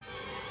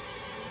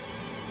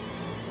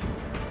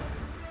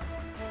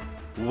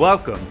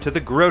Welcome to The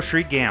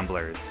Grocery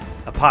Gamblers,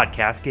 a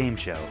podcast game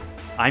show.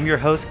 I'm your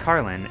host,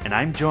 Carlin, and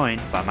I'm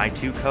joined by my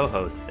two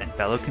co-hosts and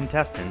fellow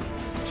contestants,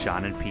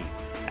 Sean and Pete,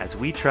 as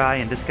we try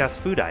and discuss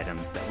food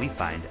items that we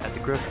find at the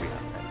grocery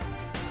outlet.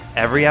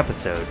 Every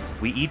episode,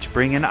 we each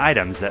bring in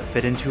items that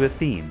fit into a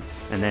theme,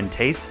 and then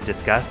taste,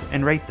 discuss,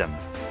 and rate them.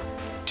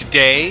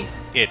 Today,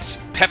 it's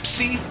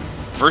Pepsi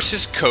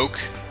versus Coke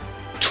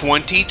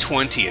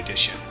 2020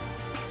 edition.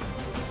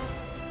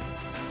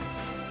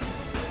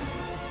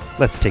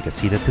 Let's take a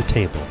seat at the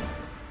table.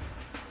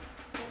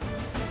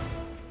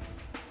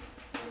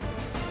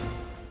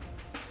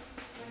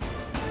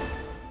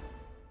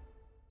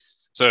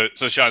 So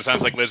Sean, it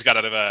sounds like Liz got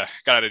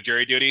out of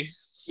jury duty.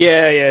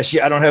 Yeah.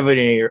 I don't have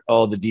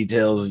all the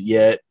details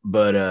yet,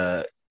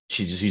 but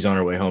she's on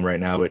her way home right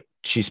now. But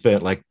she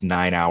spent like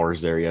 9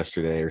 hours there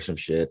yesterday or some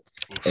shit,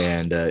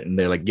 and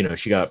they're like,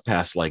 she got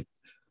past like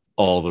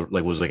all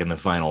the was like in the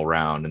final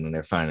round, and then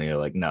they're finally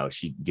like, no,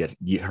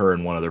 her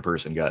and one other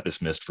person got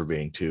dismissed for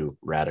being too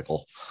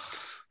radical.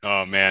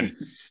 Oh man,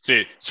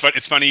 see,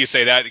 it's funny you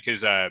say that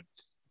because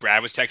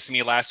Brad was texting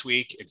me last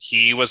week, and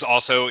he was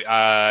also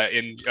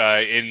in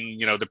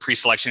the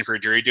pre-selection for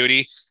jury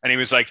duty, and he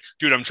was like,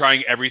 dude, I'm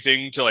trying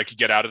everything to like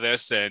get out of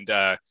this, and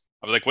I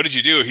was like, what did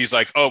you do? He's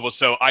like, oh well,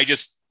 so I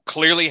just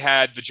clearly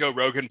had the Joe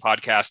Rogan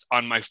podcast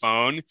on my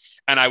phone,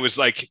 and I was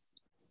like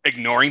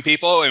ignoring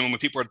people, and when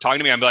people were talking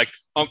to me, I'm like,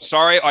 oh,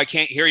 sorry, I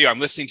can't hear you. I'm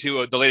listening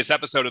to the latest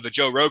episode of the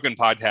Joe Rogan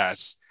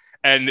podcast,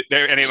 and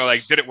they were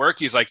like, did it work?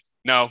 He's like,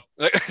 no.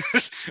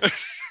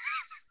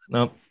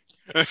 Nope.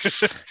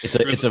 It's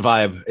a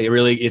vibe. It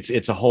really,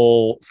 it's a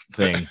whole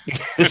thing.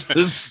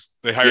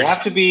 You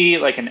have to be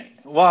like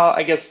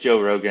I guess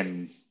Joe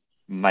Rogan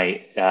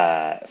might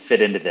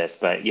fit into this,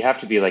 but you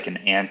have to be like an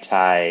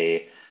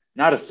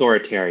not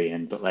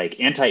authoritarian, but like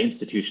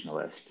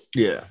anti-institutionalist.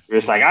 Yeah.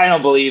 It's like, I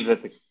don't believe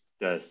that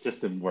the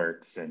system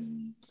works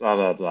and blah,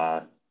 blah,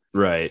 blah.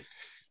 Right.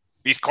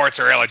 These courts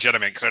are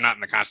illegitimate because they're not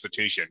in the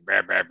Constitution.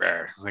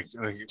 Like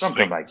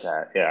Something like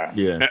that. Yeah.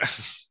 Yeah. And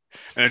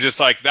they're just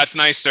like, that's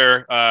nice,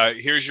 sir.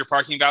 Here's your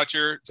parking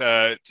voucher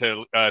to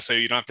so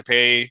you don't have to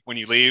pay when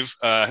you leave.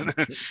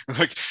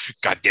 Like,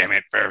 God damn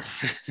it.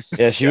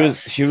 Yeah, she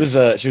was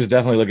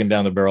definitely looking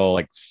down the barrel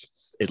like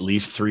at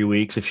least 3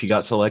 weeks if she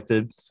got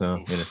selected.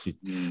 So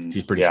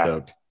she's pretty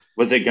stoked.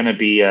 Was it going to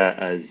be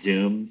a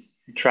Zoom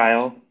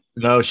trial?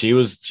 No, she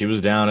was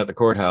down at the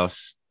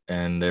courthouse,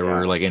 and they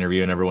were like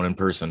interviewing everyone in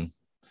person.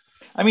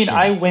 I mean,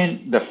 I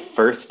went the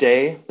first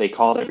day they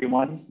called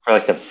everyone for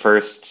like the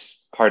first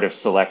part of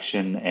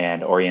selection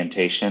and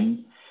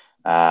orientation,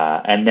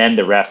 and then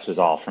the rest was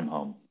all from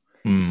home.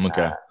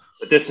 Okay,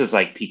 but this is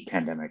like peak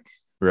pandemic,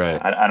 right?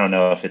 I don't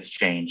know if it's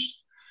changed.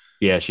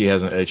 Yeah, she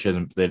hasn't.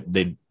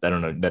 They I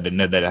don't know.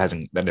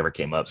 That never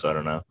came up, so I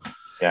don't know.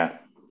 Yeah,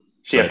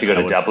 she have to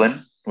go to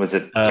Dublin. Was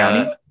it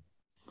county?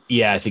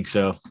 Yeah, I think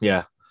so.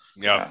 Yeah.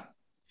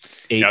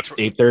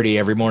 8:30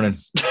 every morning.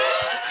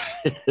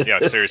 Yeah,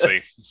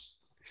 seriously.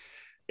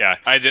 Yeah,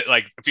 I did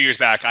like a few years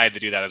back. I had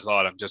to do that as well,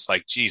 and I'm just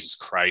like, Jesus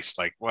Christ!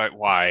 Like, what?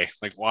 Why?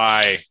 Like,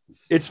 why?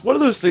 It's one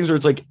of those things where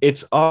it's like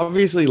it's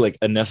obviously like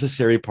a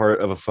necessary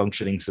part of a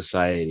functioning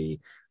society,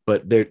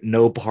 but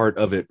no part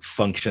of it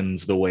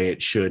functions the way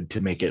it should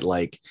to make it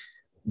like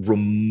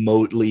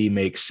remotely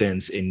make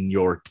sense in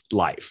your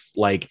life.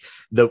 Like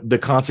the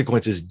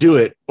consequences, do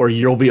it or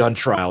you'll be on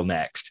trial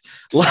next.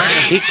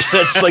 Like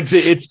that's like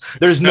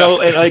there's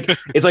no, and like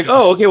it's like,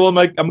 oh, okay, well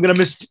I'm gonna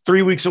miss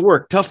 3 weeks of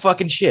work. Tough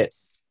fucking shit.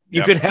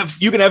 You can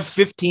have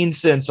 15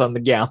 cents on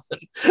the gallon.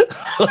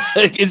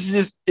 Like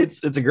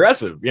it's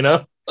aggressive,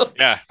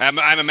 Yeah,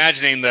 I'm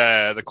imagining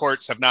the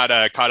courts have not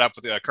caught up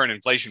with the current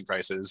inflation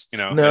prices.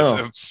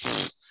 No.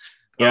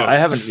 Yeah, I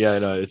haven't. Yeah,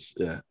 no, it's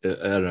I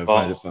don't know. I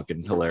find it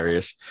fucking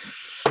hilarious.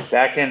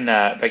 Back in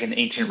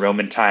ancient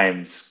Roman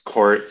times,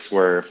 courts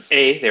were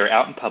they were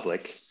out in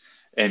public,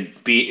 and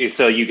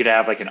so you could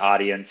have like an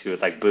audience who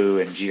would like boo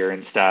and jeer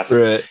and stuff.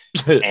 Right.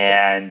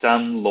 And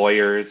some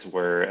lawyers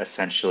were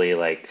essentially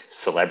like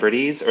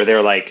celebrities, or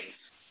they're like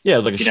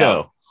like a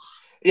show.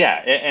 Yeah,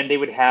 and they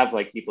would have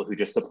like people who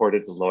just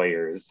supported the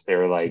lawyers. They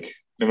were like,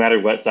 no matter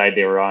what side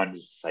they were on,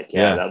 just like,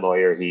 that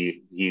lawyer,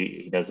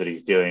 he knows what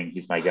he's doing.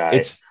 He's my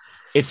guy.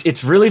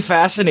 It's really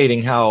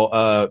fascinating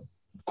how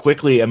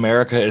quickly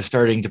America is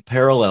starting to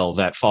parallel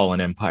that fallen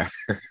empire.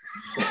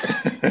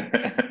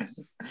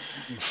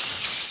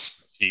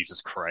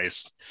 Jesus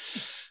Christ.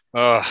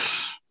 Well,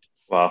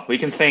 we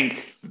can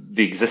thank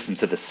the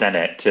existence of the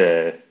Senate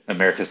to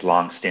America's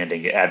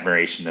long-standing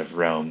admiration of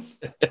Rome,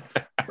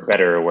 for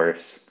better or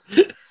worse.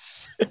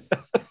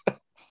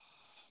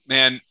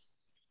 Man,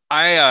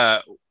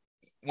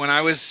 when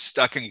I was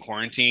stuck in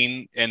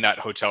quarantine in that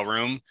hotel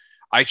room,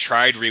 I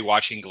tried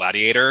rewatching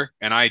Gladiator,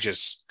 and I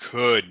just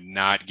could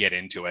not get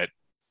into it.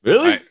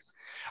 Really?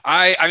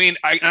 I mean,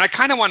 I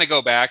kind of want to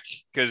go back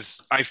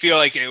because I feel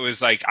like it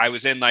was like I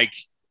was in like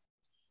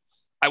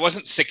I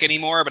wasn't sick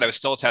anymore, but I was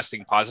still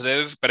testing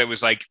positive. But it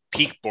was like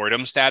peak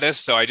boredom status,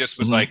 so I just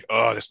was like,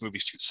 "Oh, this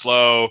movie's too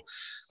slow.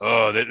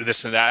 Oh,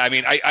 this and that." I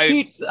mean,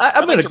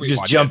 I'm going to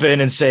just jump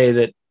in and say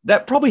that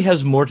that probably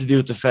has more to do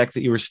with the fact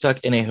that you were stuck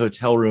in a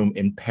hotel room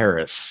in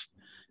Paris.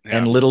 Yeah.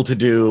 And little to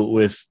do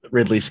with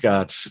Ridley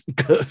Scott's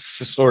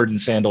sword and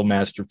sandal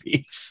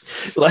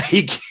masterpiece.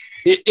 Like,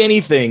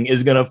 anything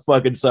is gonna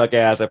fucking suck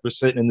ass after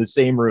sitting in the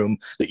same room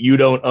that you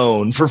don't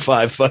own for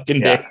 5 fucking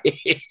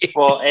days.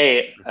 Well,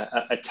 a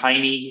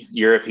tiny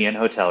European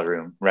hotel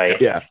room, right?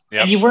 Yeah.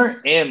 And you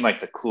weren't in like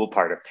the cool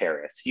part of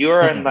Paris. You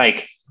were in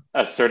like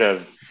a sort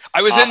of.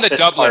 I was in the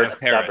Dublin of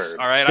Paris.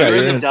 All right, I was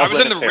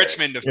in the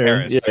Richmond of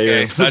Paris.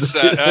 Okay, that's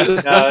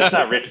no, it's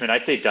not Richmond.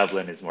 I'd say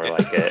Dublin is more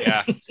like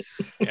it.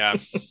 Yeah.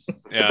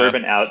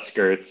 Suburban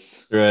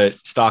outskirts. Right,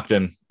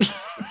 Stockton.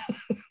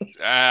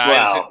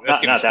 Wow,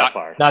 not that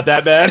far. Not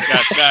that bad.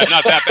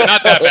 Not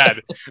that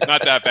bad.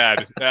 Not that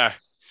bad. Yeah.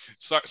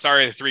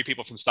 Sorry to 3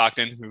 people from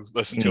Stockton who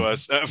listen to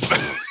us. Well,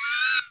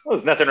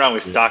 there's nothing wrong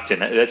with Stockton.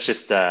 That's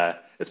just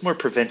it's more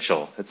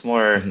provincial. It's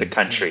more the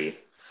country.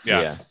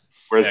 Yeah.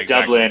 Whereas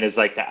Dublin is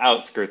like the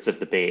outskirts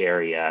of the Bay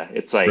Area.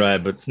 It's like right,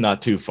 but it's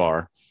not too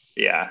far.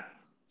 Yeah.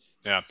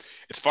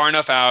 It's far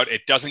enough out.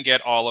 It doesn't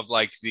get all of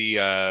like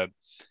the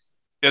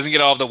doesn't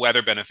get all of the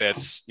weather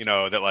benefits,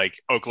 that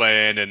like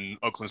Oakland and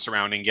Oakland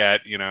surrounding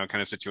get, kind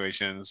of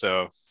situation.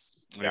 So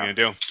what are you gonna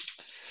do?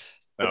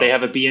 But they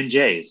have a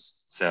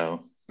B&J's,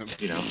 so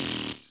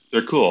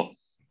they're cool.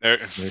 They're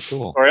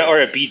cool. Or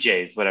a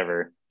BJ's,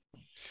 whatever.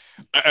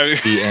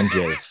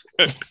 B&J's.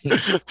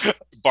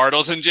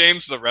 Bartles and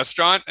James, the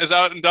restaurant, is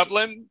out in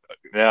Dublin.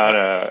 No.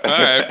 All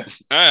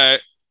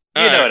right.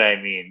 You know what I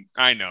mean.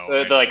 I know.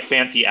 They're like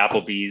fancy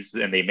Applebee's,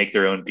 and they make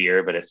their own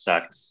beer, but it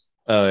sucks.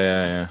 Oh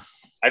yeah.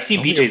 I've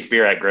seen BJ's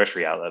beer at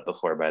grocery outlet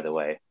before, by the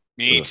way.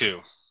 Me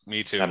too.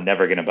 I'm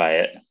never gonna buy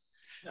it.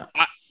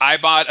 I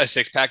bought a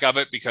 6-pack of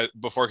it because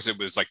it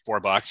was like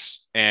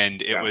 $4,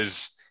 and it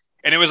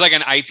was like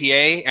an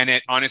IPA, and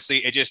it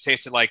honestly just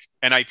tasted like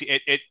an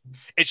IPA.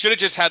 It should have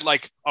just had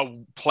like a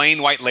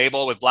plain white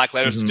label with black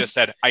letters that just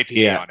said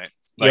IPA on it.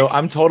 Like,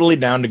 I'm totally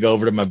down to go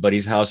over to my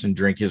buddy's house and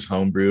drink his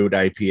homebrewed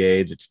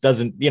IPA. That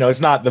doesn't,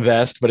 it's not the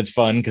best, but it's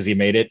fun because he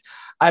made it.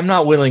 I'm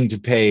not willing to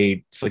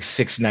pay like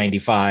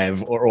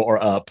 $6.95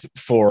 or up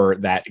for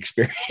that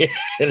experience.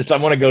 If I'm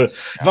going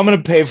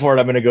to pay for it,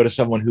 I'm going to go to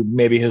someone who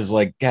maybe has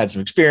like had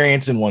some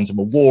experience and won some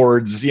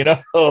awards,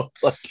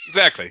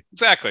 Exactly.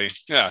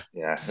 Yeah.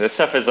 This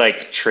stuff is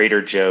like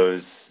Trader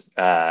Joe's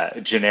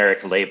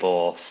generic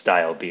label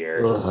style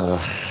beer.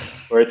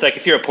 Or it's like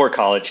if you're a poor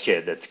college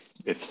kid,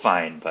 it's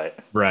fine, but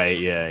right.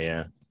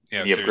 Yeah.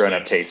 You have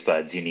grown-up taste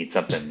buds. You need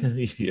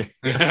something, something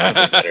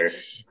better.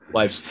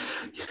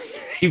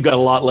 You've got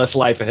a lot less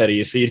life ahead of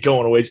you, so you don't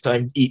want to waste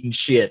time eating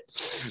shit.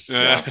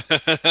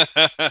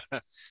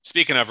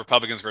 Speaking of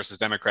Republicans versus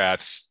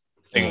Democrats,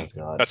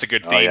 that's a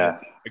good theme. Yeah.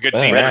 A good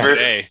theme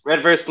today.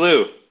 Red versus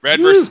blue.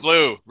 Red versus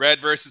blue. Red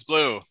versus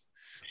blue.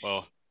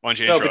 Well, why don't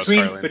you intro us,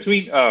 Carlin?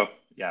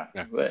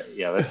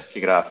 Let's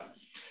kick it off.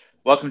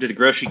 Welcome to the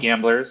Grocery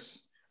Gamblers.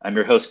 I'm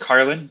your host,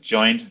 Carlin,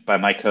 joined by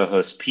my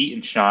co-hosts, Pete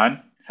and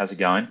Sean. How's it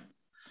going?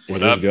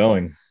 What up?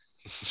 Going?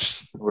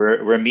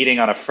 We're meeting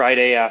on a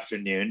Friday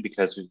afternoon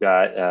because we've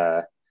got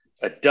a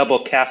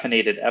double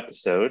caffeinated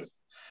episode.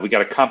 We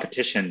got a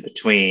competition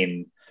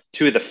between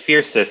 2 of the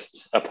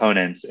fiercest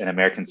opponents in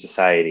American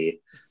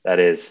society. That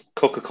is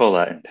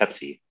Coca-Cola and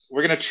Pepsi.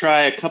 We're going to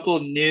try a couple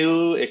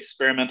new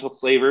experimental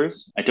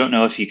flavors. I don't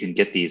know if you can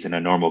get these in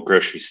a normal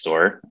grocery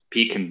store.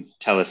 Pete can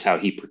tell us how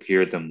he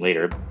procured them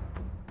later.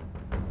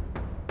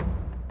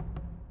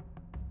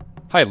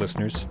 Hi,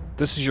 listeners.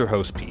 This is your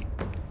host, Pete.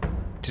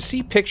 To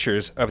see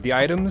pictures of the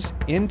items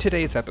in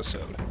today's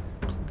episode,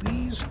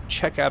 please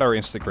check out our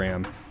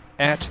Instagram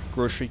at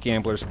Grocery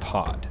Gamblers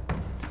Pod.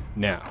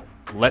 Now,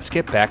 let's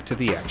get back to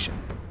the action.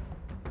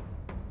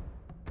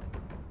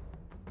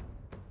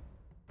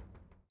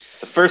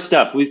 So first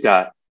up, we've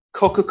got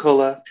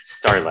Coca-Cola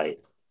Starlight,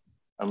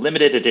 a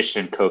limited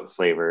edition Coke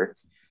flavor,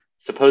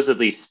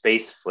 supposedly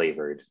space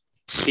flavored.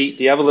 Pete,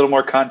 do you have a little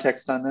more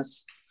context on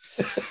this?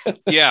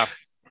 Yeah.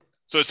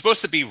 So it's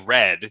supposed to be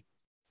red,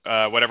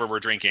 whatever we're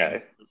drinking.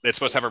 Okay. It's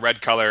supposed to have a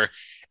red color,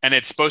 and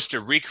it's supposed to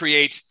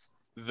recreate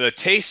the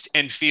taste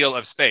and feel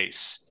of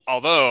space.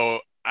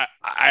 Although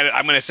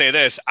I'm going to say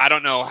this, I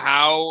don't know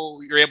how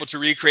you're able to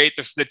recreate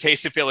the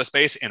taste and feel of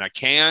space in a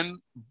can,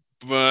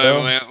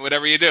 but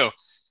whatever you do.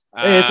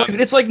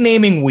 It's like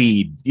naming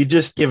weed. You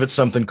just give it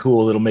something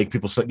cool. It'll make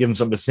people give them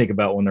something to think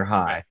about when they're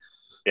high.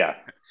 Yeah.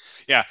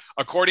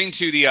 According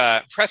to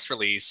the press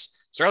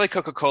release, Starlight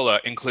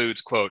Coca-Cola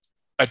includes, quote,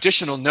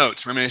 additional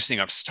notes reminiscing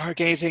of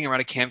stargazing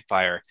around a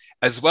campfire,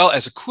 as well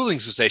as a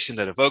cooling sensation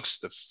that evokes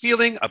the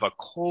feeling of a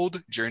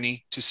cold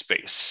journey to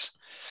space.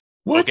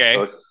 What? Okay.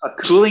 So a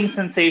cooling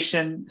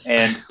sensation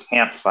and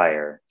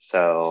campfire.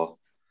 So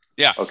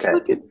yeah. Okay.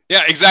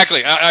 Yeah,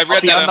 exactly. I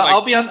read that.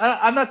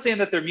 I'm not saying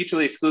that they're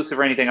mutually exclusive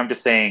or anything. I'm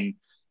just saying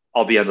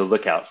I'll be on the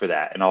lookout for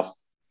that, and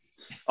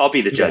I'll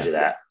be the judge of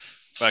that.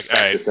 Like,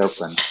 all right. It's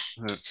open.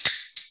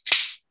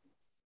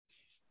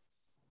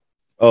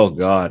 Oh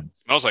God.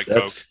 Smells like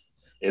Coke.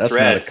 It's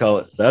red. Not a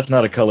color. That's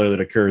not a color that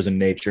occurs in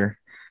nature.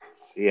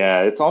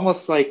 Yeah, it's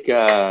almost like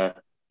Code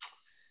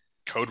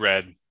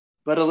Red,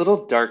 but a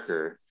little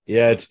darker.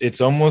 Yeah,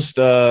 it's almost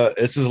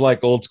this is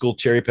like old school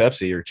cherry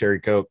Pepsi or cherry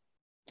Coke,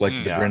 like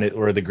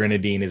the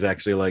grenadine is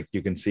actually like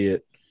you can see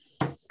it.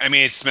 I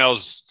mean, it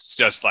smells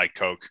just like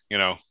Coke,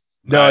 No,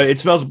 it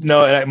smells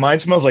mine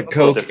smells like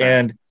Coke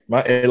and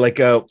like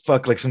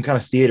some kind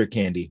of theater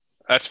candy.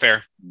 That's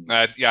fair.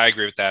 Yeah, I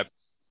agree with that.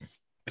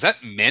 Is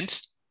that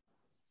mint?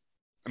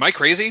 Am I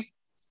crazy?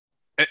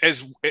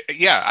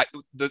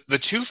 The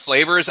two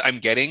flavors I'm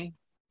getting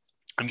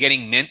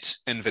mint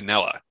and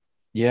vanilla.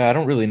 Yeah, I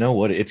don't really know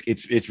what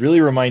it's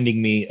really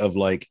reminding me of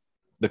like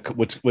the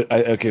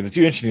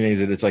two interesting things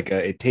that it's like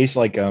it tastes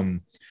like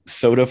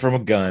soda from a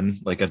gun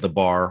like at the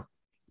bar,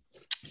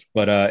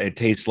 but it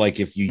tastes like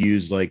if you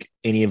use like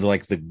any of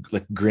like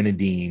the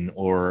grenadine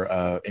or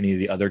any of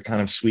the other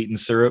kind of sweetened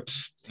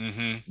syrups,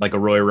 like a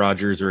Roy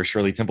Rogers or a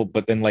Shirley Temple.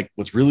 But then like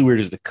what's really weird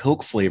is the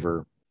Coke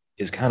flavor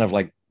is kind of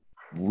like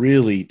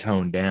really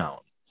toned down.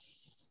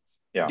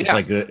 Yeah, it's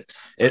like this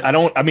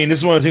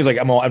is one of the things like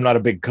I'm not a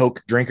big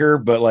Coke drinker,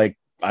 but like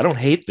I don't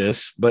hate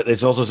this, but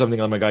it's also something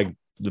I'm like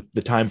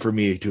the time for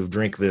me to have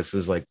drank this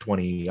is like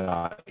 20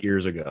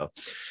 years ago.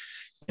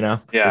 You know?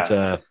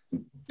 Yeah.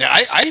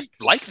 I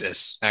like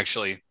this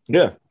actually.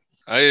 Yeah.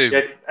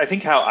 I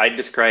think how I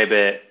describe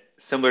it,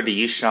 similar to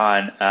you,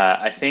 Sean.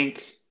 I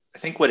think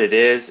what it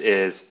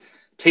is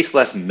tastes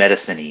less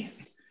medicine-y.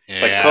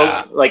 Yeah. Like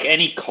Coke, like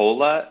any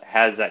cola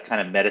has that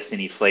kind of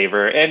medicine-y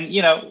flavor, and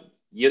you know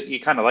you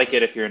kind of like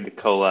it if you're into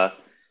cola.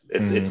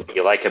 It's what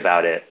you like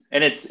about it,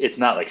 and it's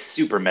not like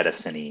super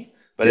medicine-y,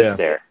 but it's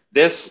there.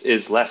 This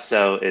is less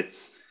so.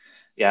 It's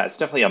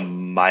definitely a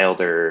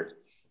milder,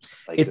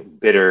 like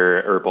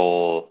bitter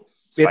herbal.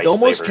 It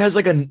almost flavor.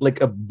 has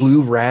like a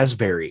blue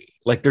raspberry.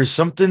 Like there's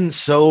something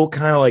so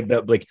kind of like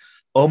that, like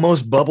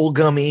almost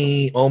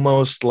bubblegummy,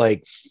 almost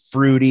like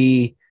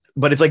fruity.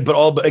 But it's like,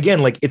 but again,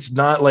 like it's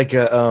not like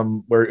a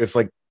where if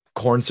like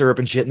corn syrup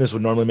and shit in this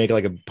would normally make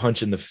like a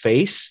punch in the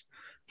face.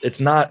 It's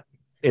not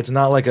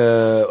like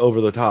a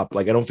over the top.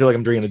 Like I don't feel like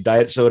I'm drinking a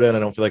diet soda, and I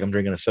don't feel like I'm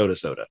drinking a soda.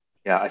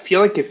 Yeah, I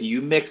feel like if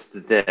you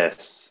mixed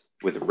this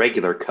with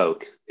regular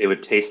Coke, it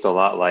would taste a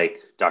lot like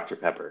Dr.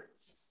 Pepper.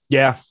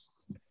 Yeah.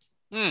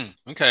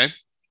 Okay.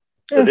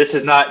 So this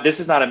is not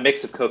a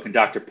mix of Coke and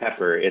Dr.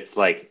 Pepper. It's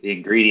like the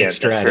ingredient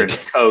that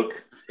turns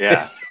Coke.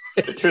 Yeah.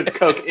 It turns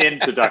Coke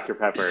into Dr.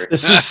 Pepper.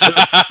 This is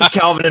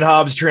Calvin and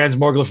Hobbes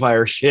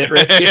transmogrifier shit,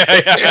 right?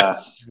 Yeah.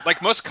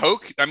 Like most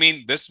Coke, I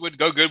mean, this would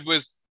go good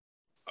with,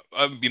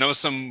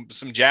 some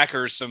Jack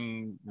or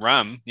some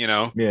rum,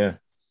 Yeah.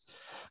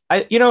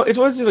 It's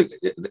one of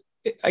the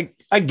like,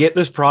 I get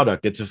this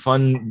product. It's a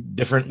fun,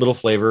 different little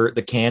flavor.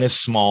 The can is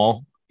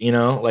small.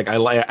 Like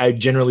I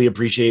generally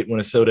appreciate when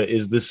a soda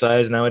is this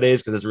size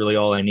nowadays because it's really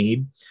all I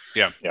need.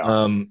 Yeah. Yeah.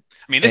 I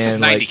mean, this is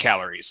 90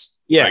 calories.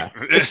 Yeah.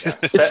 It's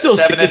still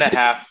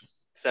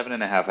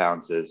 7.5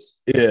 ounces.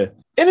 Yeah.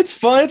 And it's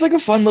fun. It's like a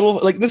fun little,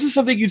 like, this is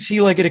something you'd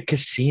see like at a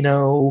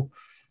casino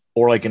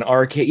or like an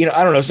arcade,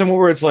 I don't know, somewhere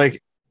where it's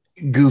like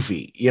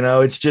goofy,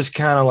 it's just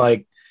kind of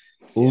like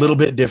a little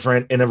bit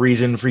different and a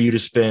reason for you to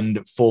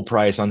spend full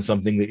price on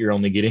something that you're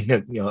only getting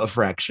a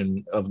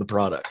fraction of the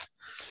product.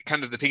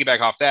 Kind of to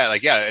piggyback off that,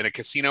 like, in a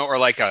casino or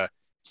like a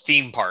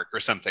theme park or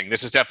something,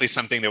 this is definitely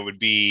something that would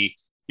be,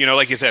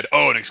 like you said,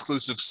 an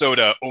exclusive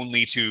soda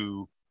only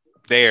to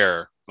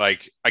there.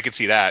 Like, I could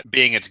see that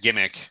being its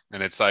gimmick,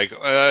 and it's like,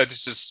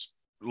 it's just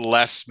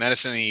less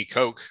medicine-y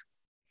Coke.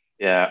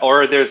 Yeah,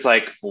 or there's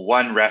like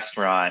one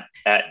restaurant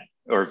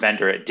or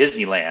vendor at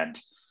Disneyland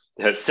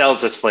that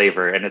sells this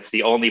flavor, and it's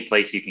the only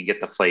place you can get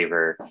the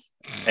flavor,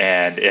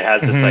 and it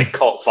has this like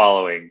cult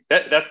following.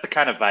 That's the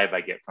kind of vibe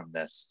I get from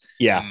this.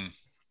 Yeah.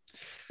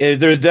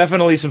 There's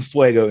definitely some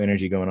fuego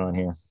energy going on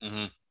here.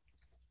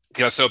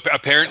 So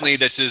apparently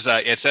this is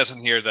it says in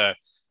here the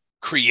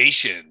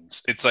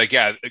creations. It's like,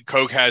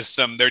 Coke has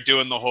they're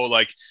doing the whole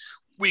like,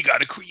 we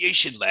got a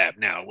creation lab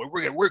now where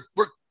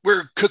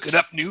we're cooking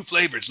up new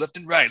flavors left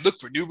and right, look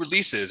for new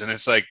releases, and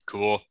it's like,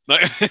 cool.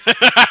 It's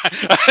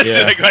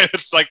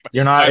like,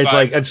 you're not, it's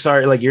like, I'm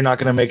sorry, like, you're not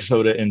going to make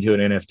soda into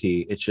an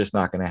NFT. It's just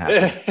not going to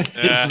happen.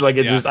 It's like,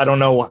 just, I don't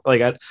know,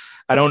 like,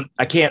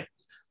 I can't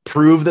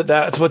prove that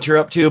that's what you're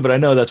up to, but I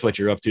know that's what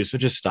you're up to, so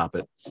just stop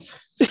it.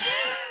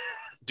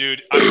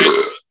 Dude,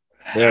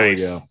 there we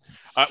go.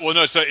 Well,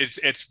 no, so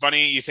it's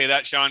funny you say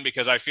that, Sean,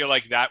 because I feel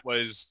like that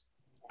was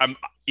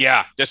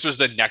this was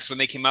the next one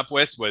they came up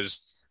with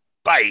was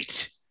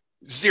Bite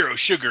Zero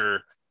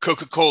Sugar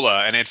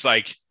Coca-Cola, and it's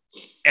like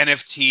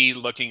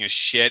NFT looking as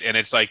shit, and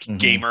it's like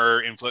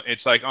gamer influence.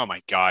 It's like, oh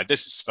my god,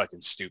 this is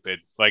fucking stupid.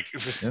 Like,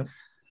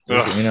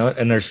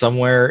 and there's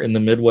somewhere in the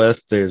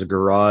Midwest, there's a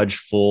garage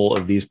full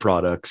of these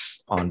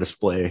products on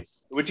display.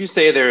 Would you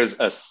say there's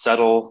a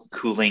subtle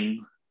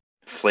cooling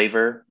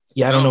flavor?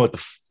 Yeah, I don't know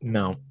what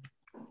no.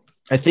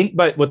 I think,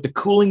 but what the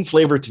cooling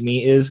flavor to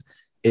me is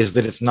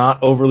that it's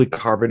not overly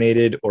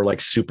carbonated or like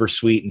super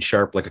sweet and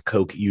sharp like a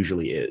Coke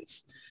usually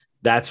is.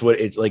 That's what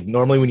it's like.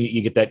 Normally when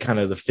you get that kind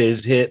of the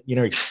fizz hit,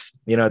 it's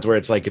where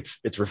it's like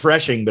it's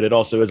refreshing, but it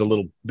also is a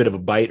little bit of a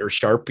bite or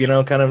sharp,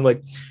 kind of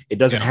like it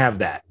doesn't have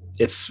that.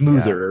 it's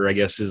smoother, I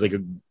guess is like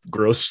a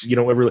gross, you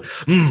don't ever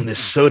this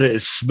soda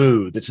is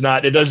smooth.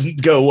 It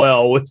doesn't go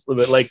well with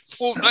it. Like,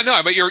 well,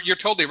 no, but you're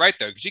totally right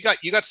though, because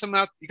you got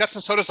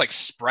some sodas like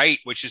Sprite,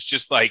 which is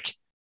just like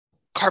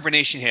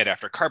carbonation hit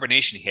after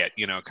carbonation hit,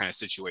 kind of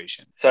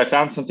situation. So I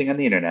found something on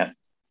the internet.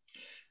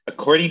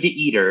 According to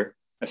Eater,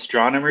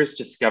 astronomers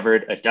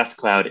discovered a dust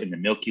cloud in the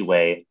Milky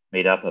Way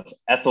made up of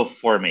ethyl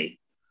formate,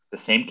 the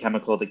same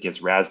chemical that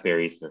gives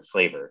raspberries their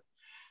flavor.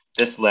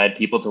 This led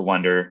people to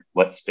wonder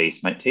what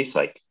space might taste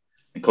like.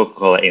 And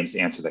Coca-Cola aims to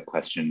answer that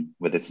question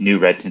with its new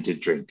red-tinted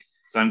drink.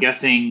 So I'm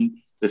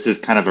guessing this is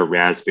kind of a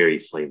raspberry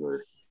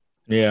flavor.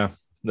 Yeah,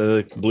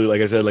 the blue,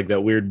 like I said, like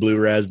that weird blue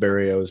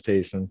raspberry I was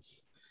tasting.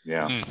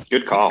 Yeah,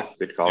 Good call,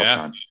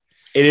 Sean.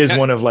 It is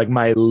one of like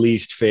my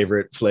least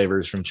favorite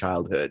flavors from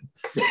childhood.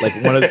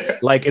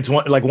 Like it's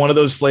one of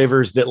those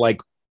flavors that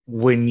like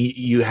when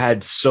you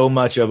had so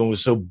much of them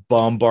was so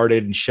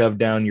bombarded and shoved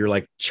down your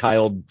like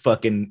child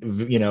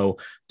fucking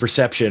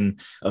perception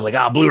of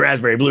like blue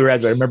raspberry. I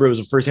remember it was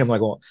the first time I'm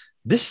like, well,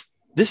 this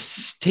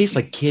tastes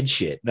like kid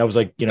shit. And I was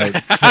like, like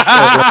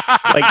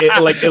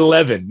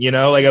 11,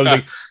 like I was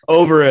like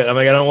over it. I'm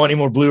like, I don't want any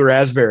more blue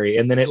raspberry.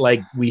 And then it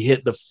like we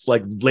hit the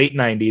like late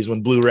 90s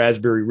when blue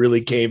raspberry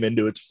really came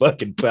into its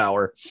fucking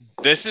power.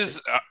 This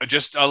is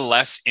just a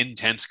less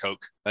intense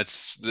Coke. I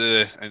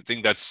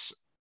think that's.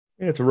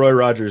 Yeah, it's a Roy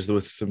Rogers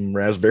with some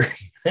raspberry.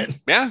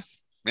 Yeah,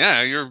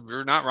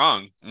 you're not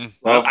wrong.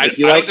 Well, I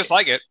don't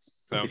dislike it.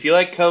 So. If you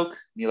like Coke and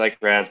you like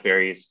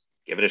raspberries,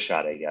 give it a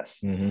shot, I guess.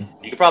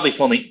 Mm-hmm. You could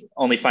probably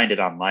only find it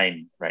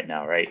online right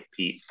now, right,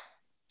 Pete?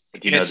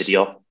 Do you know the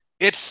deal?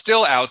 It's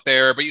still out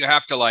there, but you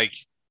have to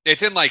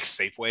it's in like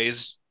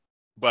Safeways,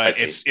 but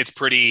it's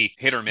pretty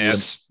hit or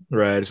miss.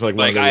 Right, it's like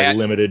one of the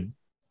limited.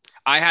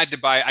 I had to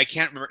buy. I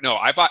can't remember. No,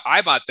 I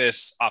bought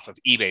this off of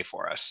eBay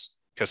for us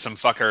because some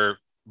fucker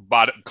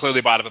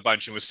clearly bought up a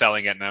bunch and was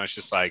selling it, and I was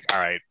just like, all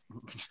right.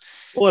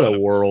 What a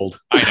world.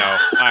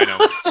 I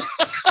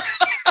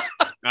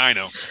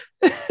know.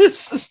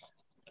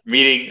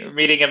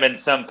 Meeting him in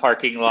some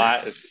parking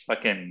lot,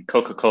 fucking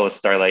Coca-Cola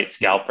Starlight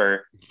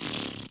scalper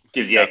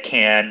gives you a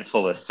can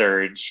full of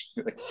Surge.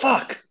 You're like,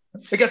 fuck,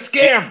 I got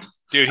scammed.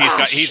 Dude,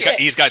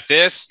 he's got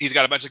this. He's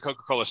got a bunch of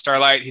Coca-Cola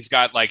Starlight. He's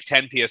got like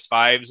 10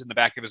 PS5s in the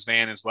back of his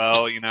van as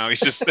well. He's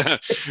just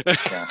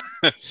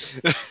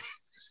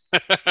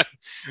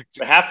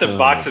half the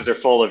boxes are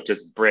full of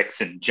just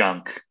bricks and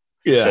junk.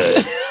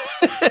 Yeah.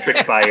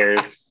 Trick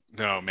buyers.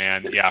 Oh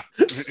man, yeah.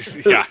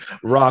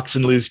 Rocks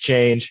and loose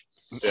change.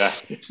 Yeah.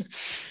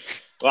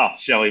 Well,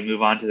 shall we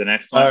move on to the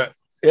next one?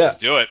 Yeah. Let's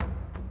do it.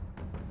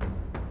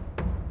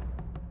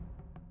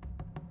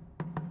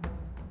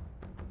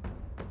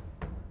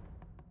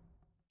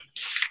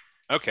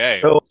 Okay.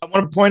 So I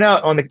want to point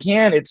out on the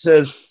can, it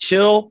says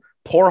chill,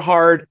 pour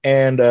hard,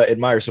 and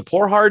admire. So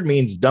pour hard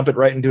means dump it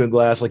right into a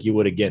glass like you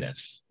would a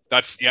Guinness.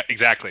 Yeah,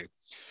 exactly.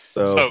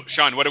 So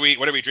Sean, what are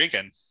we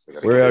drinking?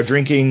 We're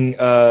drinking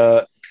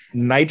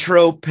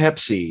Nitro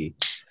Pepsi,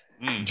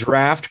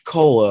 Draft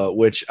Cola,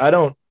 which I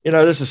don't,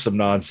 this is some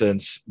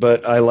nonsense,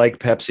 but I like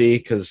Pepsi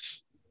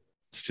because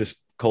it's just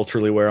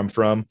culturally where I'm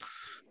from.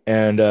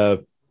 And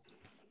so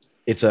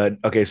it's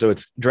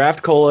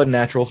Draft Cola,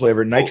 natural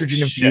flavor,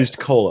 nitrogen infused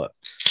cola,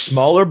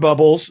 smaller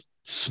bubbles,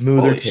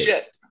 smoother taste.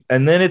 Shit.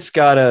 And then it's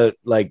got a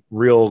like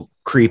real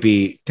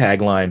creepy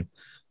tagline: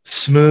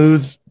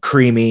 smooth,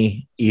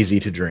 creamy, easy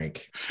to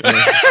drink.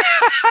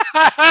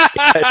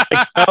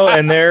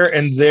 And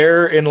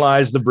therein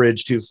lies the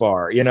bridge too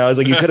far. It's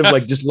like you could have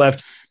like just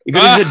left. You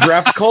could have said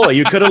Draft Cola.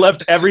 You could have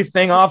left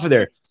everything off of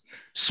there.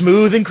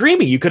 Smooth and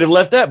creamy. You could have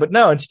left that, but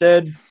no.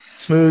 Instead,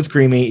 smooth,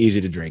 creamy,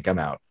 easy to drink. I'm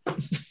out.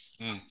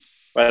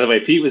 By the way,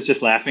 Pete was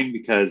just laughing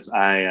because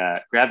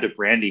I grabbed a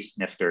brandy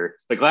snifter.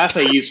 The glass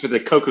I used for the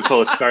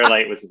Coca-Cola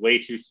Starlight was way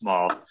too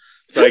small.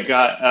 So I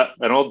got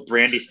an old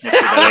brandy snifter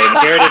that I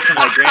inherited from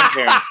my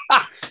grandparents.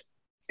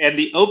 And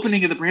the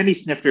opening of the brandy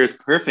snifter is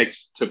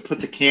perfect to put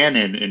the can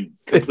in and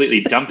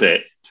completely dump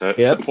it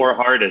to pour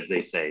hard, as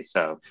they say.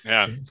 So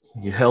yeah,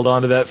 you held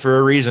on to that for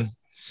a reason.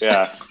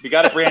 Yeah, you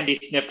got a brandy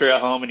snifter at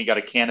home and you got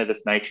a can of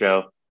this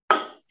nitro.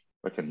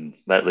 We can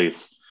let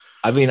loose.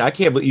 I mean, I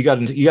can't. But you got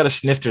a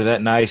snifter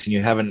that nice, and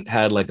you haven't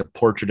had like a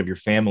portrait of your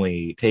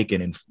family taken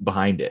in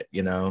behind it.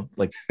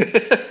 Like.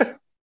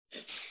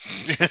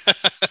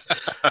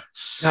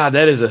 God,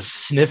 that is a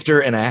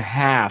snifter and a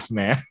half,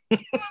 man.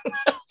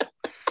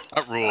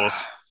 That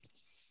rules.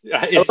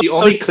 It's the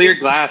only clear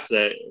glass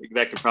that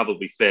could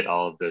probably fit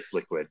all of this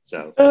liquid.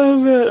 So. Oh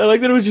man, I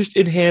like that it was just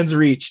in hand's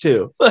reach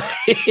too.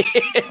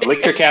 The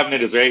liquor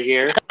cabinet is right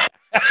here.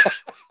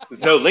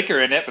 There's no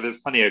liquor in it, but there's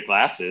plenty of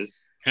glasses.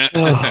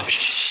 Oh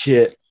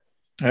shit!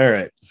 All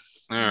right.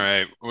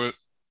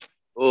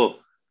 Oh.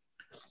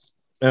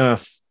 No.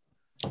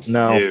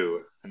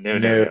 No.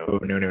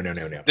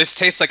 This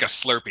tastes like a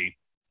Slurpee.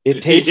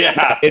 It tastes.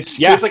 It's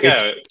like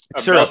a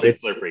syrup.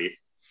 It's Slurpee.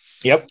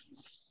 Yep.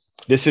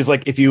 This is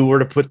like if you were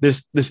to put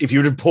this if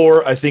you were to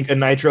pour, I think, a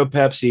Nitro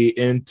Pepsi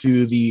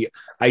into the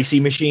icy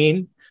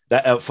machine,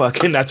 That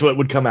fucking that's what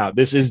would come out.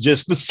 This is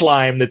just the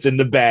slime that's in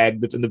the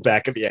bag that's in the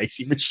back of the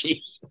icy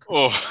machine.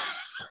 Oh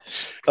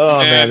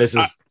man, this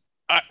is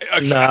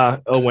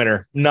a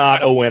winner.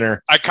 Not a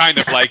winner. I kind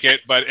of like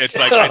it, but it's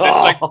like but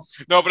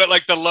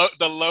like the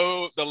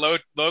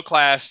low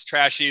class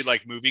trashy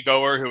like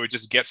moviegoer who would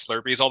just get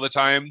Slurpees all the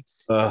time.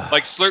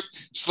 Like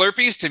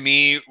Slurpees to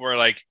me were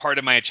like part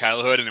of my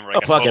childhood, and they were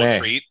like a total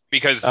treat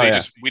because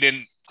we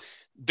didn't.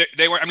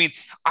 They were. I mean,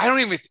 I don't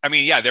even. I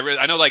mean, yeah, there were.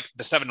 I know like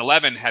the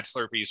 7-Eleven had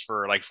Slurpees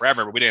for like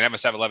forever, but we didn't have a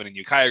 7-Eleven in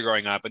Ukiah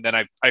growing up. And then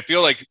I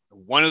feel like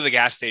one of the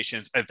gas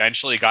stations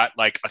eventually got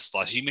like a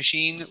slushy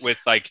machine with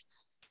like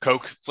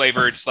Coke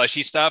flavored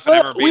slushy stuff. And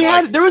I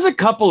remember there was a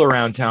couple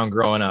around town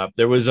growing up.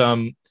 There was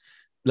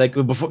like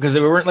before, because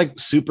they weren't like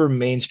super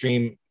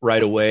mainstream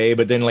right away,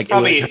 but then like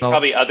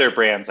probably other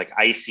brands like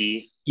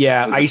Icy.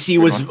 Yeah, Icy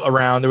was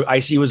around.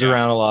 Icy was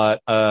around a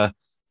lot.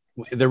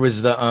 There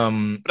was the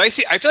but I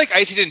feel like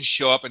Icy didn't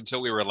show up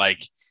until we were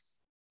like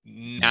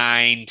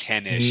 9,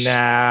 10-ish.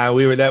 Nah,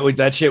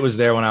 that shit was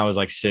there when I was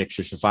like 5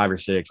 or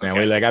 6, man.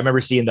 Okay. I remember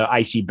seeing the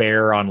Icy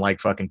Bear on like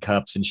fucking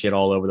cups and shit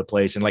all over the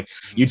place. And like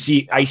you'd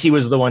see Icy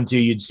was the one too,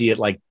 you'd see it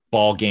like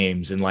ball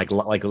games and like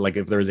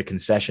if there was a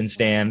concession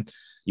stand,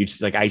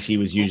 you'd like Icy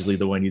was usually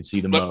the one you'd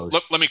see the most.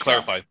 Let me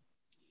clarify.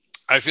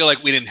 I feel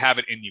like we didn't have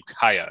it in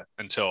Ukiah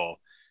until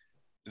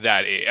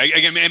that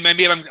again.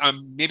 Maybe I'm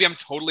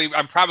probably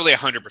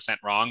 100%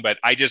 wrong, but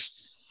I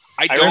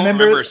don't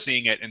remember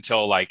seeing it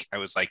until like I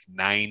was like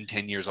 9,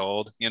 10 years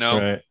old, you know?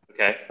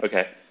 Right.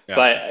 Okay. Yeah.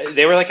 But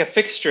they were like a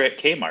fixture at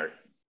Kmart.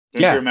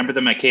 Don't you remember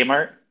them at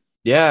Kmart?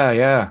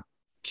 Yeah.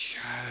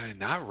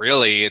 Not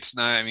really. It's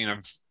not, I mean,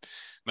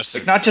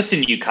 it's not just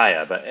in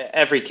Ukiah, but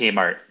every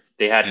Kmart,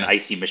 they had an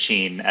Icy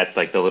machine at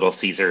like the Little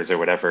Caesars or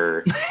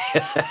whatever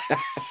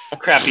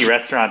crappy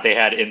restaurant they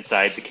had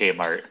inside the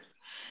Kmart.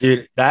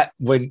 Dude, that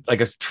when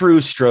like a true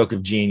stroke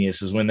of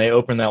genius is when they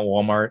opened that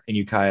Walmart in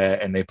Ukiah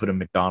and they put a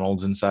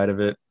McDonald's inside of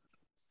it.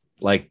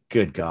 Like,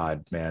 good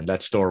God, man,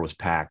 that store was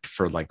packed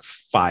for like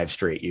 5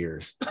 straight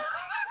years.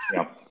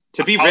 Yeah.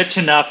 To be rich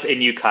enough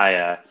in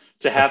Ukiah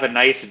to have a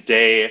nice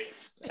day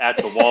at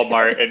the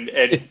Walmart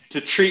and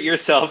to treat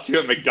yourself to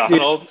a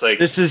McDonald's, dude, like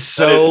this is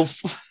so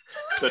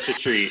such a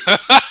treat.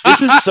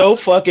 This is so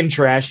fucking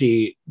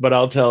trashy, but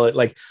I'll tell it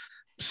like.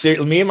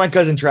 Me and my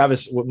cousin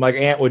Travis, my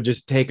aunt would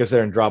just take us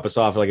there and drop us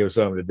off like it was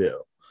something to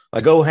do.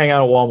 Like go hang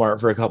out at Walmart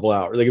for a couple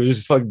hours. Like it was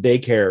just fucking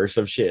daycare or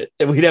some shit.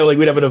 And we'd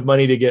have enough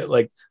money to get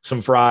like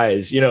some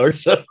fries, you know, or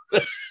something.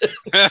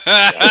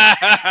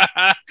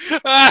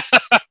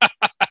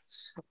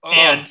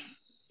 And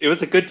it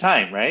was a good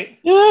time, right?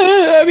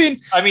 Yeah, I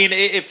mean,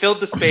 it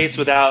filled the space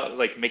without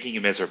like making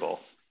you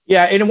miserable.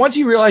 Yeah, and once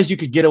you realized you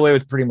could get away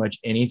with pretty much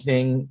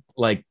anything,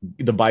 like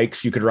the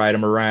bikes, you could ride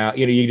them around.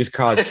 You know, you just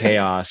cause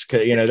chaos.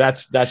 You know,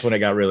 that's when it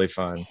got really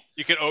fun.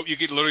 You could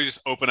literally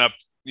just open up,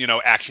 you know,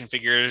 action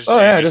figures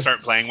and just start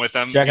playing with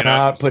them. Check them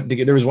out.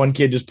 There was one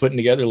kid just putting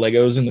together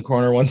Legos in the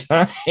corner one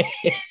time.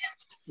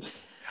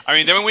 I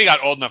mean, then when we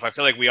got old enough, I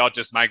feel like we all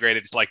just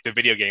migrated to like the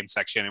video game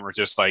section, and we're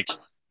just like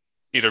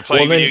either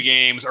playing video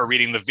games or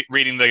reading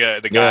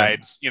the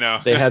guides. You know,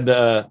 they had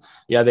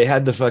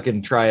the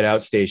fucking try it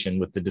out station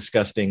with the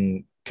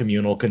disgusting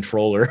communal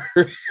controller.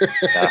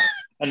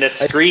 And the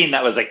screen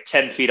that was like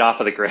 10 feet off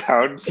of the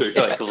ground, so you're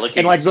like looking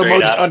and like the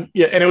most up. And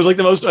it was like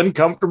the most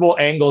uncomfortable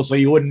angle, so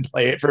you wouldn't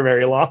play it for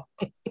very long.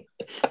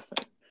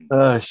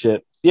 Oh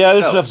shit! Yeah,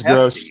 this stuff's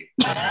gross.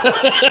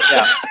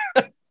 Yeah.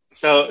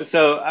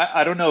 So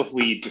I don't know if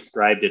we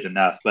described it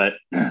enough, but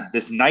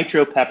this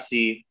Nitro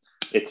Pepsi,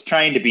 it's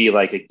trying to be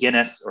like a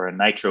Guinness or a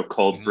Nitro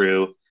cold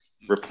brew.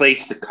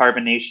 Replace the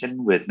carbonation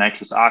with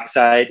nitrous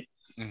oxide.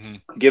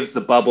 Gives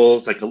the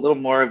bubbles like a little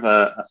more of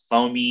a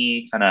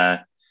foamy kind of.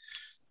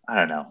 I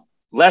don't know,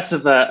 less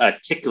of a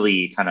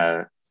tickly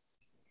kind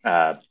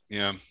of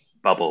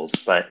bubbles,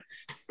 but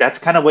that's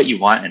kind of what you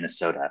want in a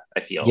soda, I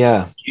feel.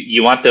 Yeah.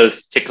 You want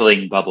those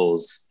tickling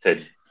bubbles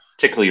to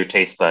tickle your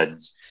taste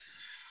buds.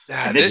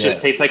 And this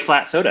just tastes like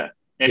flat soda.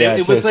 And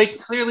it was like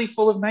clearly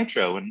full of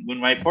nitro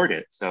when I poured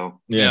it. So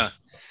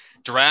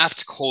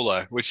Draft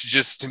cola, which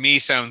just to me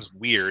sounds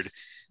weird.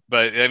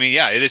 But I mean,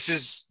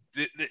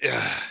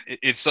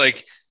 it's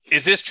like,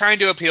 is this trying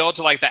to appeal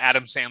to like the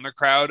Adam Sandler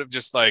crowd of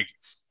just like,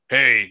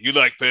 hey, you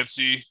like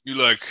Pepsi? You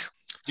like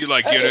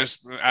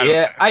Guinness? Adam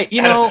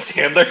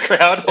Sandler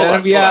crowd. I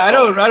don't really. Yeah, I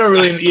don't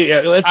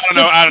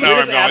know.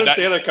 Where does Adam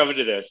Sandler come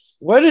into this?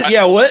 What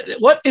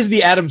is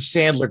the Adam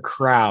Sandler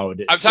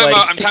crowd? I'm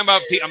talking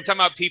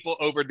about people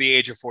over the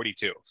age of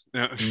 42.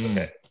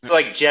 It's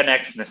like Gen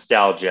X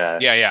nostalgia.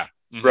 Yeah.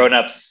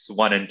 Grown-ups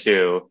 1 and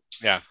 2.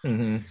 Yeah.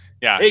 Mm-hmm.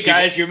 Yeah. Hey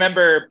guys, you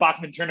remember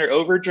Bachman Turner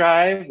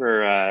Overdrive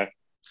or?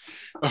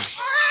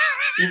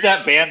 Who's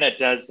that band that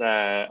does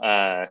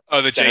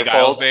the Jay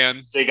Giles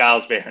band? Jay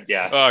Giles band,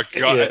 yeah. Oh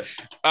god. Yeah.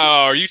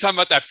 Oh, are you talking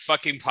about that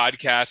fucking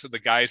podcast of the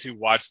guys who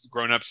watched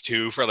Grown Ups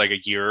 2 for like a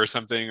year or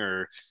something?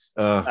 Or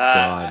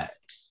god.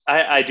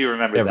 I do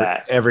remember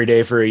that. Every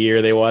day for a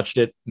year they watched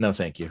it. No,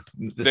 thank you.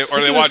 They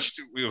watched.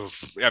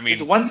 I mean,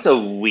 it's once a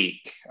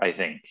week, I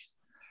think.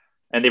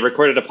 And they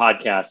recorded a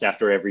podcast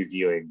after every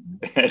viewing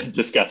and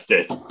discussed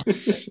it.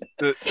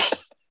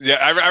 Yeah,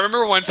 I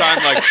remember one time,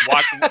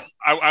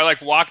 I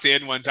walked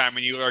in one time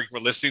when you were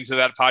listening to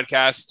that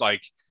podcast,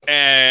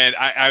 and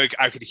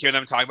I could hear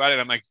them talking about it.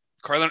 I'm like,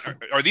 Carlin,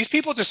 are these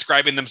people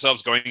describing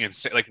themselves going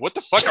insane? Like, what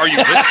the fuck are you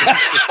listening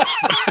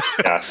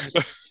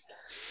to?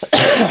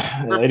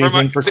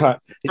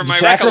 For my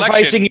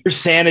sacrificing your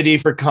sanity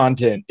for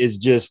content is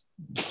just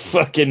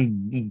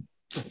fucking,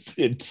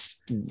 it's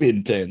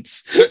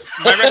intense.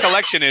 My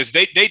recollection is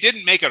they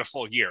didn't make it a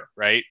full year,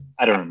 right?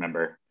 I don't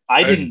remember.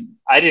 I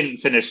didn't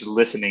finish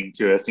listening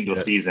to a single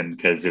season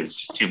because it was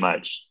just too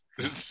much.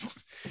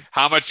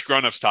 How much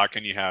grown-ups talk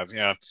can you have?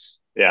 Yeah.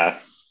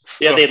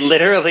 They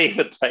literally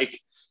would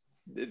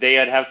they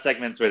would have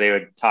segments where they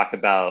would talk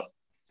about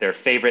their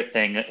favorite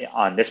thing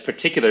on this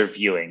particular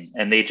viewing,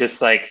 and they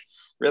just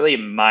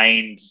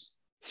really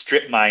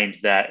strip mined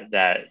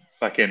that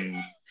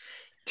fucking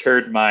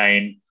turd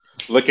mind,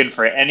 looking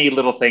for any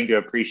little thing to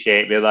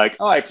appreciate. Be like,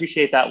 oh, I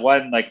appreciate that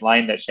one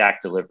line that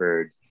Shaq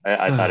delivered.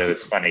 I thought it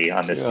was funny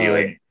on this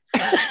viewing.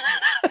 Oh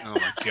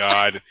my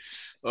god.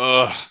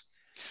 Ugh.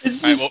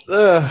 Just,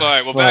 all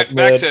right. Well, back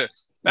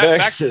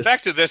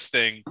to this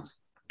thing.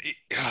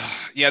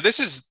 Yeah, this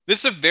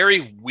is a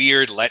very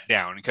weird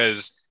letdown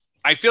because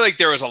I feel like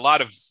there was a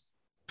lot of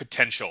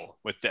potential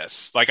with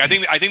this. I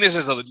think this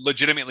is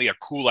legitimately a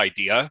cool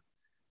idea.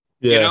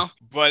 Yeah. You know,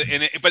 but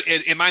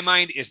in my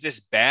mind, is this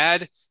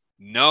bad?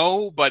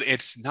 No, but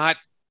it's not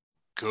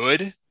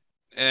good.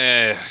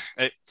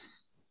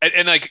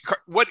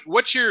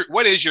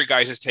 What is your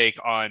guys' take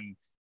on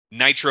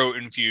nitro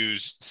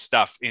infused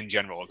stuff in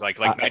general, like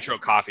nitro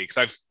coffee?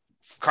 Because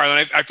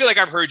Carlin, I feel like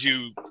I've heard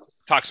you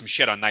talk some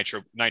shit on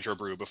nitro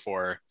brew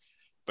before,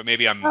 but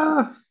maybe I'm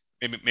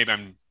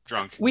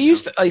drunk. We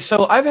used to,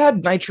 so I've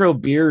had nitro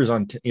beers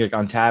on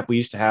tap. We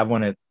used to have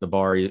one at the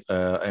bar, and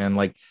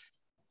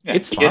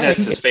it's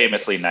Guinness fine. is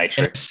famously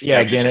nitro.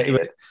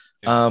 Guinness.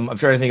 I'm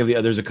trying to think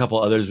of there's a couple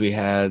others we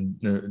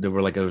had. There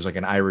was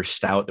an Irish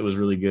stout that was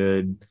really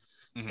good.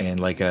 Mm-hmm. And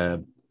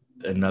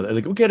another,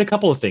 we get a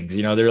couple of things,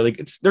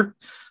 they're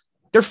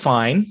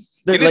fine.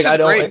 Guinness is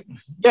great.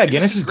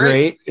 Guinness is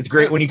great. It's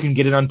great when you can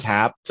get it on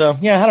tap. So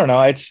I don't know.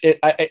 I think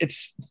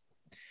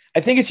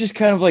it's just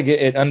kind of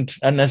an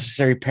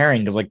unnecessary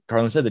pairing because, like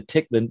Carlin said,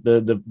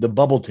 the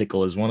bubble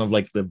tickle is one of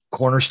the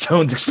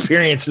cornerstones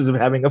experiences of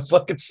having a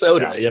fucking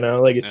soda.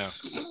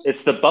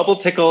 It's the bubble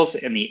tickles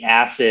and the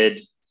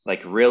acid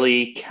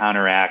really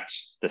counteract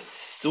the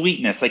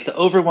sweetness, the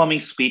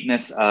overwhelming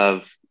sweetness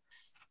of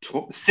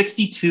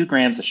 62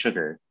 grams of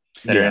sugar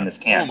that are in this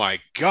can. Oh my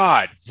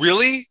god,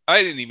 really?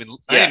 I didn't even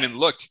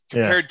look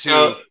compared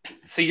to.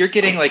 So you're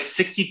getting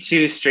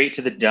 62 straight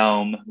to the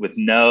dome with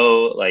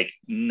no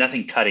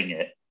nothing cutting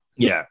it.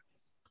 Yeah,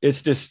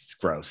 it's just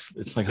gross.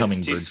 It's like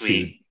hummingbird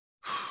food.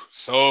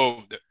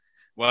 So,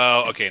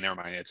 well, okay, never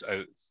mind. It's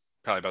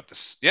probably about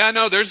this. Yeah,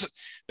 no, there's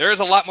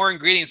a lot more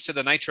ingredients to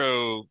the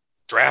nitro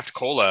draft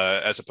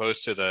cola as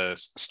opposed to the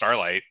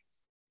Starlight.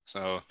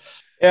 So.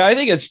 Yeah, I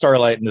think it's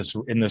Starlight in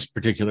this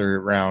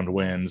particular round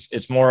wins.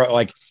 It's more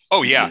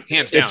oh yeah,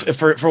 hands down. It's,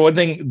 for one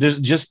thing, there's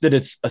just that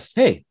it's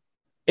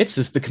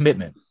just the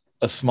commitment.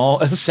 A small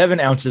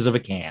 7 ounces of a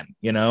can,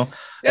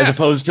 as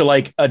opposed to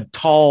a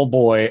tall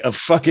boy of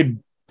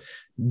fucking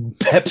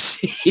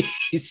Pepsi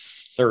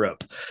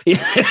syrup.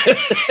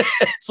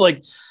 It's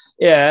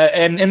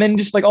and then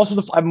just also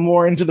I'm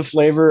more into the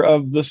flavor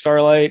of the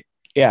Starlight.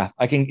 Yeah,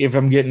 I can, if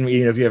I'm getting,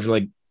 if you have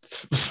to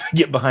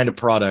get behind a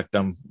product,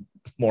 I'm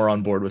more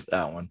on board with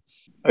that one.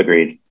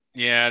 Agreed.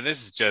 Yeah,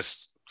 this is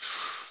just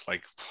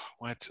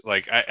what?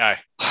 I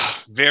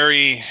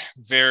very,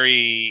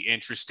 very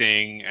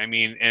interesting. I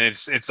mean, and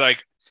it's I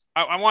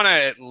want to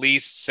at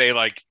least say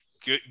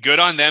good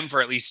on them for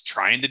at least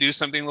trying to do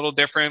something a little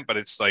different, but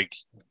it's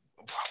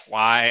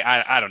why?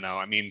 I don't know.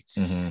 I mean,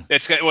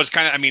 it was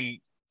kind of, I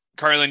mean,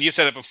 Carlin, you've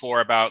said it before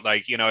about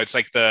it's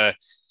the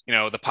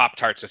the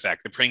Pop-Tarts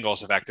effect, the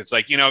Pringles effect. It's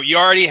you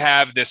already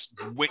have this,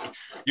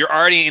 you're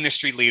already an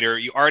industry leader.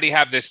 You already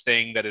have this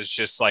thing that is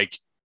just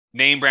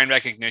name brand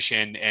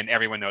recognition and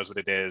everyone knows what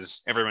it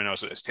is. Everyone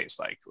knows what it tastes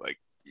like.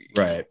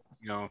 Right.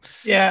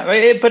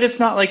 Yeah. But it's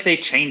not like they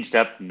changed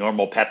up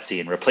normal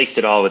Pepsi and replaced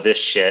it all with this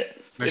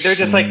shit. They're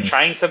just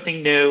trying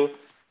something new,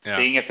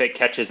 seeing if it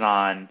catches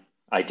on.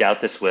 I doubt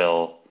this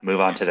will. Move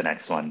on to the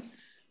next one.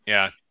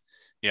 Yeah.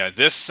 Yeah,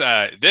 this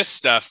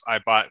stuff I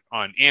bought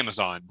on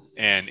Amazon,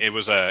 and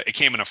it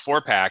came in a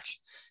 4-pack,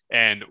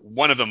 and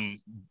one of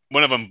them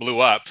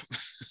blew up.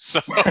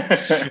 So,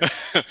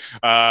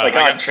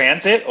 on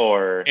transit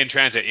or in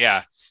transit,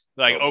 yeah.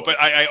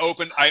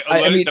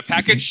 The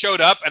package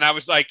showed up, and I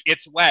was like,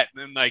 it's wet,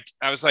 and I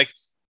was like,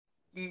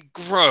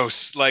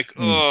 gross, I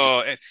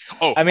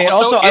mean,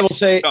 also I will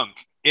say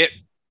it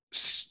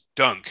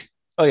stunk.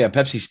 Oh yeah,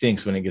 Pepsi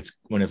stinks when it's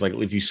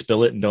if you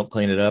spill it and don't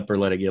clean it up or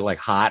let it get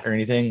hot or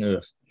anything.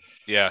 Ugh.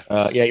 Yeah.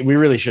 We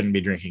really shouldn't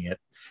be drinking it.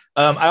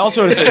 I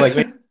also want to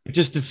say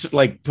just to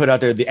put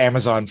out there the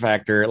Amazon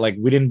factor.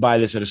 We didn't buy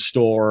this at a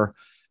store.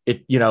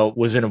 it,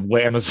 was in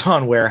a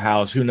Amazon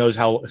warehouse. Who knows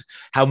how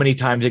many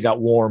times it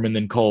got warm and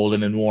then cold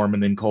and then warm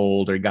and then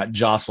cold, or it got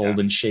jostled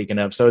and shaken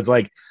up. So it's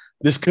like,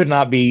 this could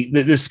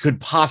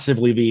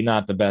possibly be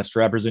not the best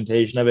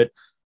representation of it.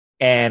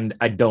 And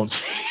I don't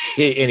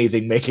see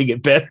anything making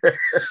it better.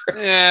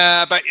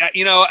 Yeah, but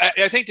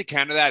I think to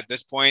counter that at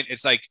this point,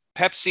 it's like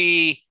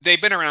Pepsi,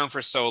 they've been around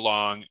for so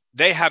long.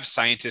 They have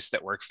scientists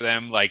that work for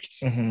them. Like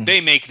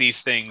they make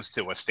these things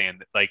to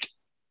withstand like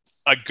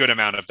a good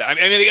amount of that. I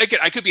mean,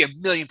 I could be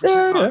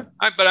 1,000,000% wrong,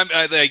 but I'm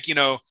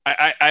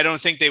I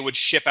don't think they would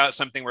ship out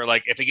something where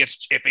like if it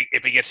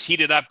gets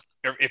heated up,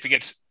 or if it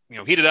gets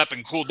heated up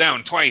and cooled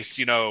down twice,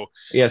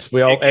 Yes,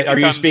 we all. Are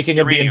you speaking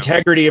of the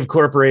integrity of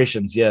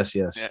corporations? Yes.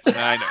 Yeah,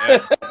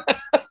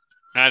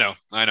 I know.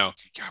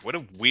 God, what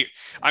a weird.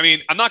 I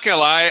mean, I'm not gonna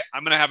lie.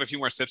 I'm gonna have a few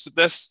more sips of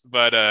this,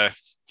 but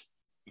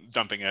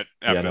dumping it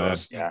after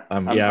this. Yeah,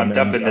 I'm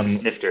dumping the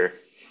snifter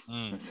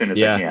as soon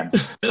as I can.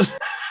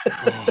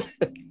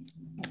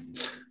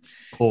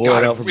 Pull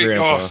it out for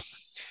Grandpa.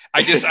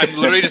 I'm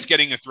literally just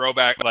getting a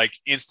throwback, like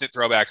instant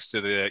throwbacks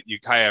to the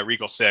Ukiah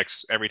Regal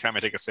 6 every time I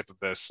take a sip of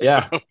this.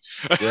 Yeah, so.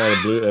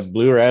 The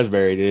blue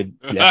raspberry, dude.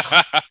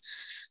 Yeah,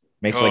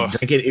 makes like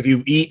drink it. If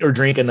you eat or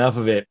drink enough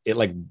of it, it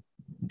like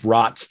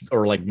rots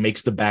or like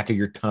makes the back of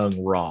your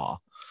tongue raw.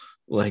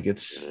 Like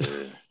it's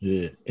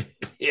no.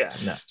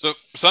 So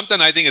something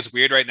I think is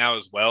weird right now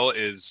as well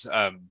is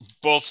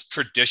both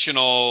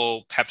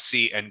traditional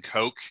Pepsi and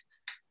Coke.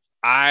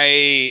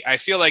 I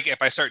feel like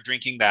if I start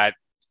drinking that,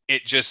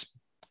 it just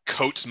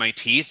coats my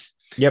teeth.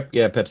 Yep.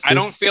 Yeah. Pepsi. I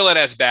don't feel it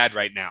as bad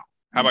right now.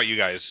 How about you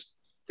guys?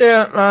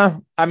 Yeah.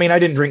 I mean, I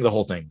didn't drink the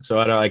whole thing, so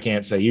I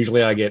can't say.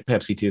 Usually I get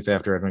Pepsi tooth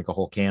after I drink a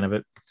whole can of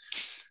it.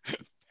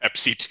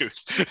 Pepsi tooth.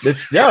 You're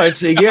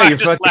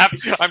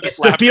fucking. I'm just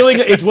laughing. The feeling.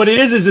 It's what it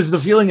is. Is the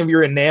feeling of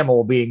your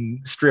enamel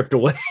being stripped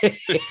away.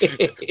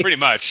 Pretty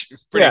much.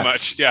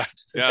 Yeah.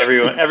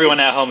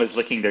 Everyone at home is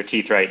licking their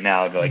teeth right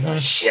now. They're like, oh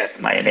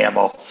shit, my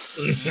enamel.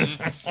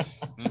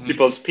 Mm-hmm.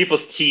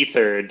 People's teeth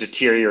are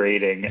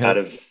deteriorating out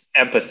of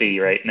empathy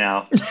right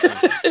now.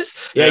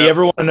 Yeah. You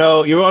ever want to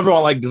know? You ever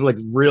want like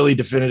really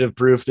definitive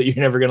proof that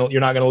you're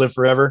not gonna live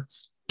forever?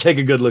 Take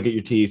a good look at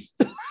your teeth.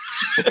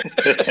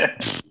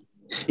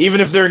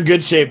 Even if they're in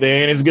good shape,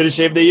 they ain't as good a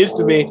shape they used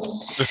to be.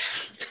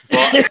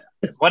 Well,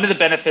 one of the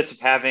benefits of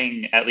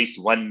having at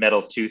least one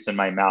metal tooth in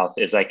my mouth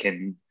is I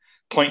can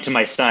point to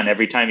my son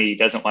every time he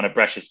doesn't want to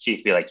brush his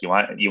teeth. Be like, you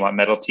want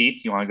metal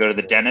teeth? You want to go to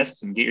the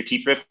dentist and get your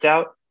teeth ripped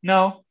out?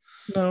 No.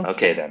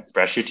 Okay, then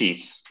brush your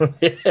teeth.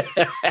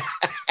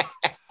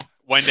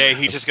 One day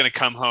he's just going to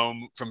come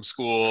home from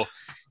school.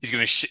 He's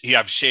going to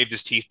have shaved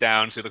his teeth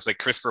down, so he looks like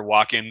Christopher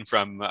Walken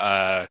from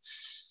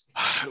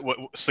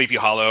Sleepy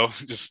Hollow.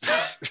 Just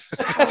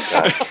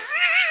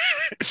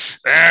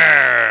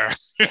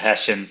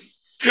Hessian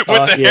with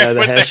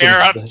the hair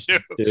up too.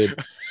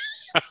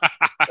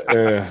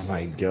 Oh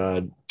my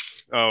god.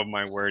 Oh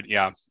my word.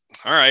 Yeah.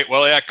 All right.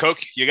 Well, yeah,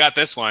 Coke, you got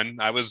this one.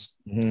 I was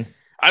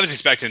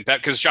expecting Pep,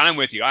 because Sean, I'm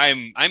with you.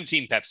 I'm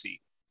team Pepsi.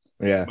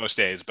 Yeah. Most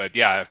days, but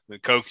yeah, the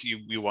Coke,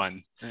 you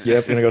won.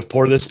 Yep. I'm gonna go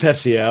pour this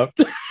Pepsi out.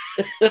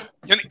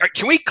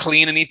 Can we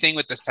clean anything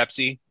with this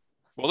Pepsi?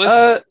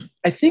 Well,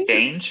 I think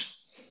change.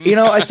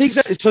 I think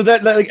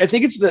I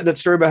think it's that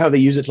story about how they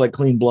use it to like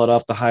clean blood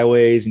off the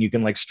highways, and you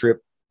can like strip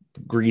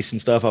grease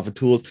and stuff off of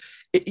tools.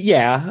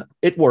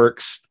 It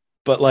works,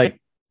 but like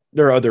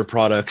there are other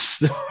products.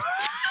 There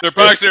are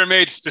products that are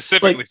made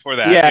specifically for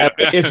that. Yeah,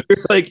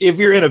 if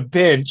you're in a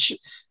pinch,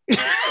 like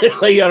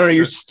I don't know,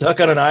 you're stuck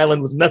on an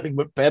island with nothing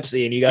but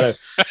Pepsi, and you gotta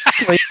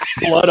clean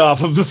blood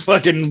off of the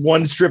fucking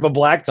one strip of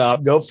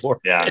blacktop. Go for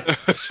it. Yeah.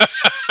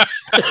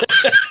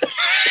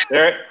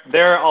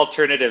 There are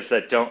alternatives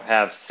that don't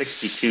have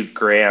 62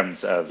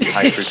 grams of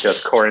high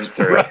fructose corn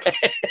syrup.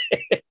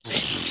 Right.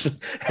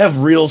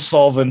 Have real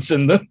solvents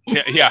in them.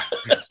 Yeah.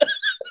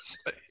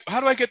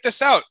 How do I get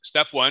this out?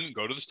 Step 1,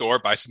 go to the store,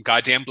 buy some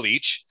goddamn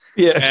bleach.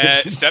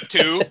 Yeah. Step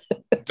 2,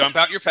 dump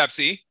out your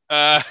Pepsi.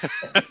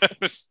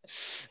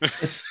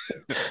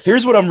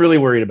 Here's what I'm really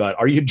worried about.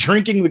 Are you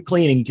drinking the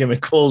cleaning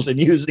chemicals and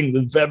using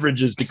the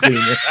beverages to clean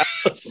your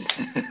house?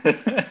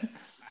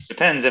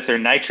 Depends if they're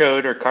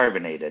nitroed or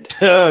carbonated.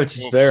 Oh, it's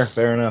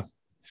fair enough.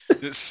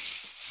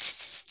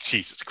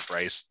 Jesus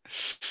Christ.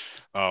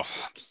 Oh, all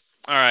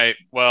right.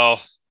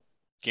 Well,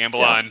 gamble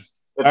on.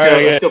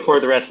 Let's go pour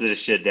the rest of this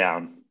shit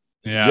down.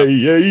 Yeah.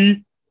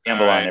 Yay.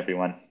 Gamble on,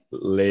 everyone.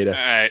 Later. All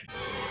right.